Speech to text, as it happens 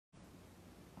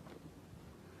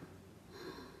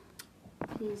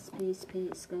Peace, peace,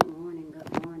 peace. Good morning,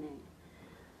 good morning.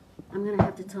 I'm going to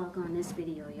have to talk on this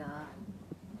video, y'all.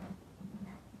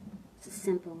 It's a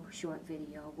simple, short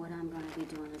video. What I'm going to be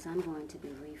doing is I'm going to be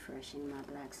refreshing my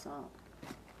black salt,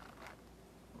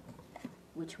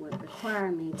 which would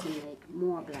require me to make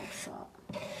more black salt.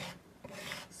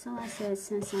 So I said,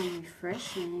 since I'm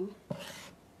refreshing,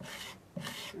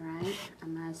 right, I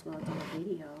might as well do a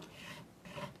video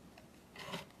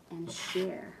and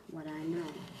share what I know.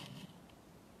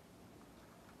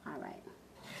 Alright,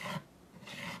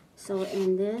 so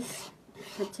in this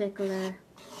particular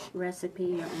recipe,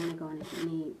 you're only going to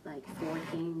need like 4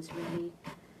 things really.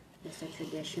 It's a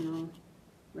traditional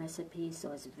recipe,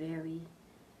 so it's very,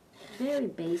 very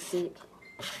basic.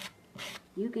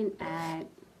 You can add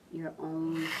your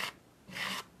own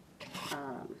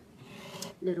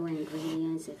little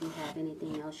ingredients if you have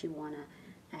anything else you want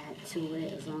to add to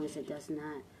it, as long as it does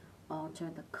not alter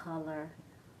the color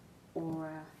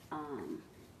or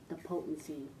the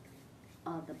potency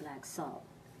of the black salt.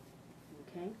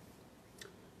 Okay,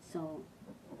 so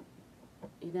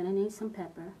you're going to need some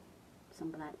pepper,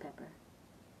 some black pepper.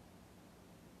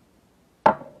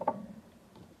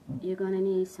 You're going to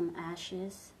need some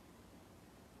ashes.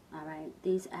 Alright,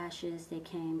 these ashes, they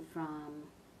came from,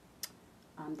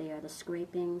 they are the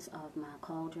scrapings of my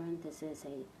cauldron. This is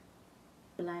a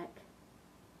black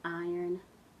iron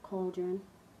cauldron.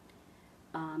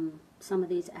 Some of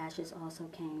these ashes also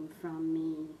came from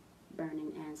me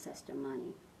burning ancestor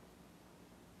money.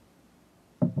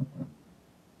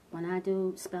 When I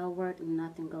do spell work,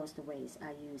 nothing goes to waste.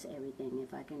 I use everything.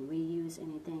 If I can reuse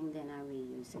anything, then I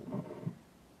reuse it.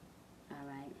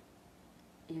 Alright.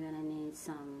 You're going to need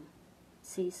some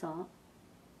sea salt.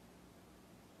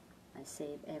 I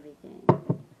save everything.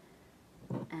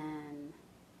 And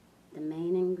the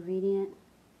main ingredient,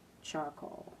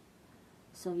 charcoal.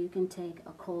 So you can take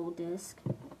a coal disc,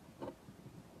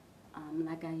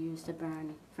 like I used to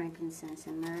burn frankincense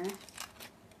and myrrh,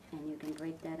 and you can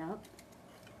break that up,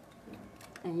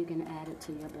 and you can add it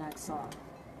to your black salt.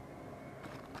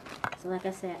 So like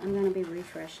I said, I'm going to be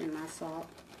refreshing my salt.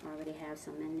 I already have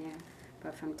some in there,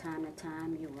 but from time to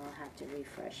time you will have to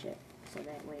refresh it, so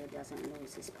that way it doesn't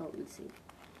lose its potency.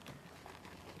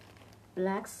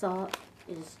 Black salt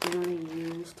is generally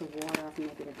used to ward off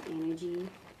negative energy.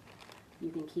 You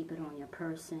can keep it on your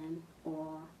person,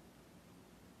 or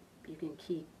you can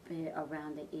keep it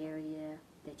around the area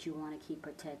that you want to keep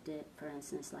protected. For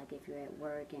instance, like if you're at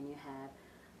work and you have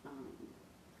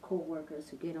co-workers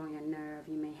who get on your nerve,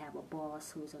 you may have a boss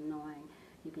who's annoying.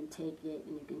 You can take it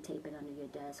and you can tape it under your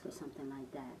desk or something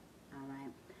like that.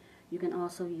 Alright. You can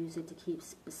also use it to keep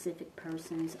specific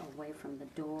persons away from the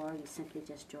door. You simply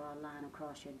just draw a line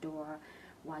across your door.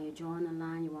 While you're drawing the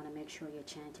line, you want to make sure you're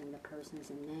chanting the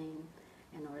person's name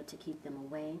in order to keep them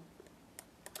away.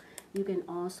 You can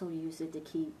also use it to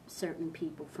keep certain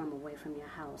people from away from your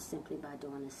house simply by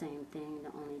doing the same thing.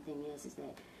 The only thing is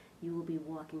that you will be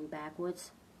walking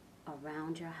backwards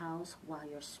around your house while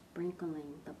you're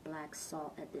sprinkling the black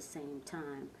salt at the same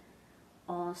time,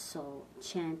 also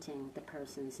chanting the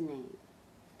person's name.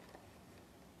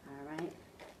 Alright.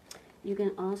 You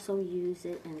can also use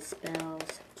it in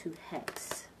spells to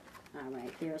hex.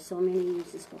 Alright. There are so many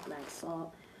uses for black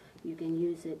salt. You can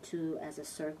use it as a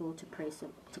circle to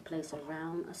place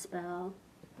around a spell.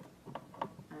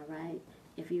 Alright.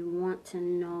 If you want to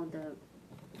know the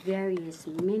various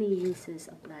many uses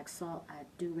of black salt, I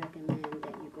do recommend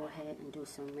that you go ahead and do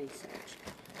some research.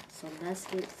 So let's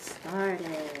get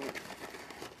started.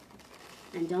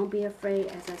 And don't be afraid,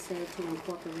 as I said, to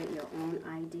incorporate your own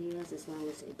ideas, as long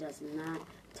as it does not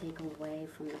take away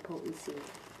from the potency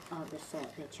of the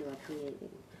salt that you are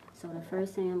creating. So the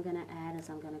first thing I'm going to add is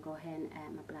I'm going to go ahead and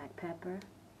add my black pepper.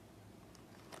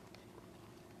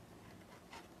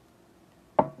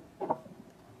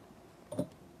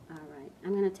 Alright,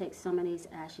 I'm going to take some of these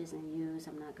ashes and use,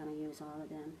 I'm not going to use all of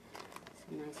them. It's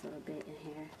a nice little bit in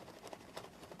here.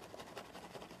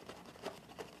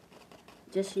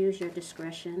 Just use your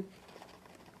discretion.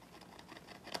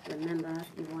 Remember,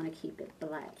 you want to keep it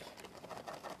black.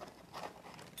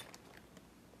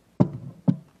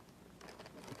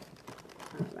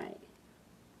 Alright.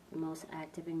 The most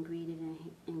active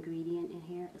ingredient in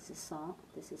here is the salt.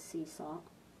 This is sea salt.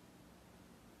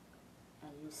 I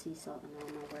use sea salt in all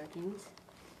my workings.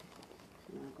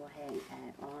 I'm going to go ahead and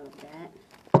add all of that.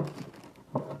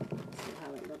 See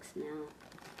how it looks now.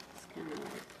 It's kind of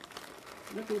like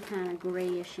looking kind of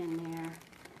grayish in there.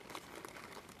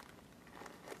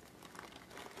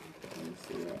 Can you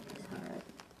see it? It's hard.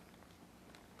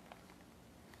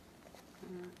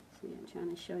 See, I'm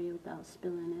trying to show you without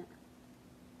spilling it.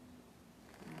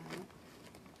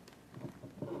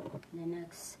 the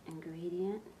next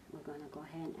ingredient, we're going to go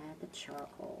ahead and add the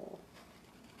charcoal.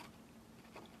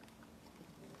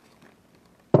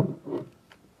 And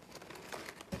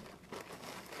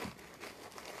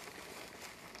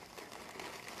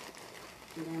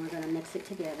then we're going to mix it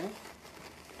together.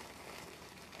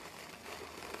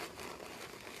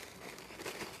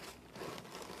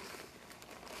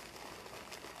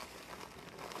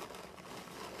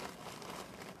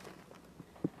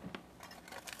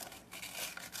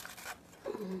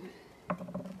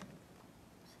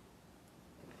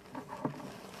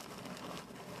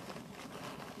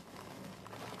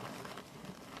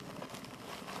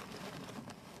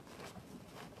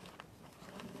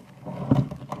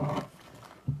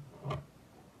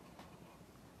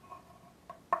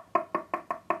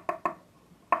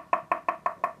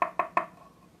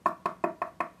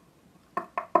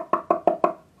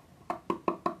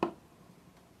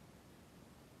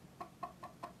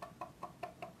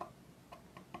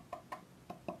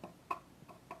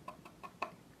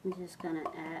 I'm just going to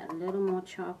add a little more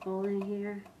charcoal in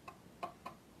here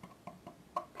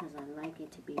because I like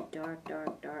it to be dark,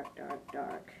 dark, dark, dark,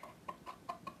 dark.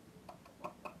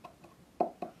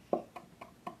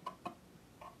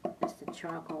 It's the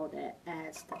charcoal that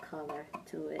adds the color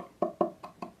to it,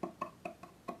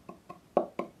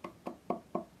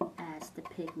 adds the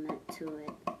pigment to it.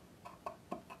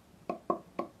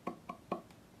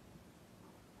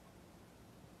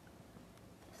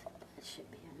 That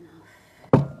should be enough.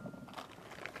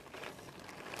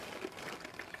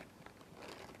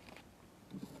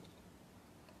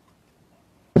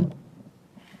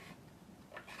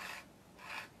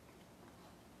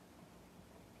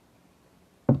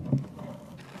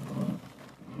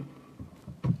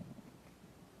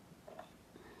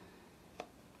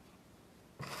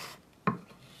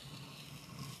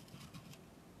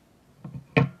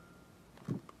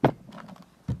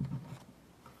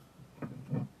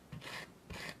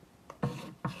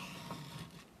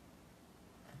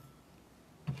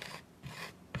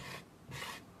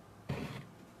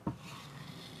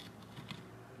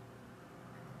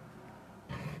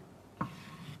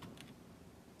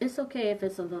 It's okay if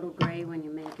it's a little gray when you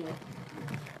make it.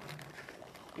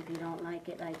 If you don't like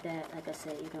it like that, like I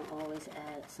said, you can always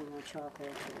add some more charcoal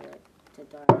to it to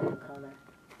darken the color.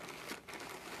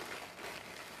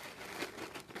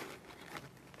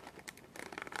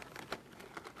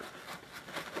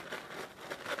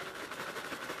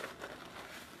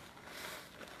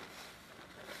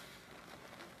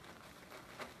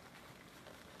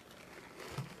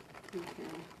 Okay.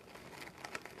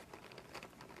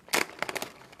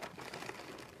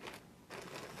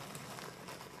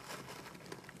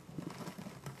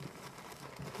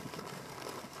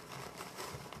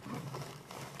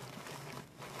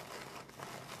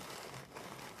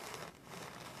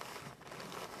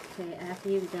 Okay, after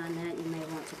you've done that, you may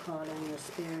want to call on your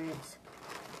spirits,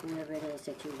 whoever it is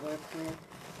that you work with,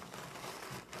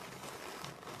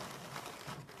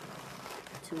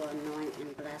 to anoint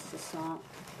and bless the salt,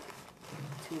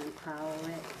 to empower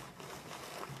it.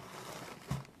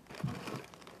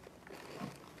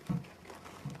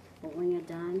 But when you're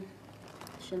done,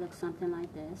 it should look something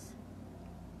like this.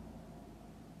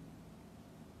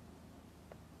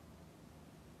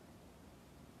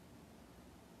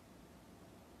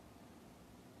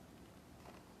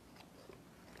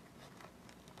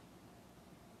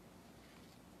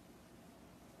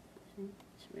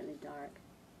 It's really dark.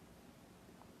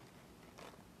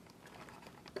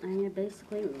 And you're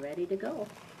basically ready to go.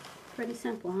 Pretty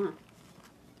simple, huh?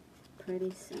 Pretty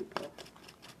simple.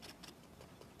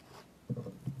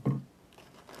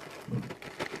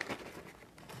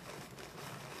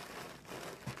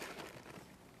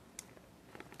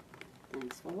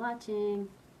 Thanks for watching.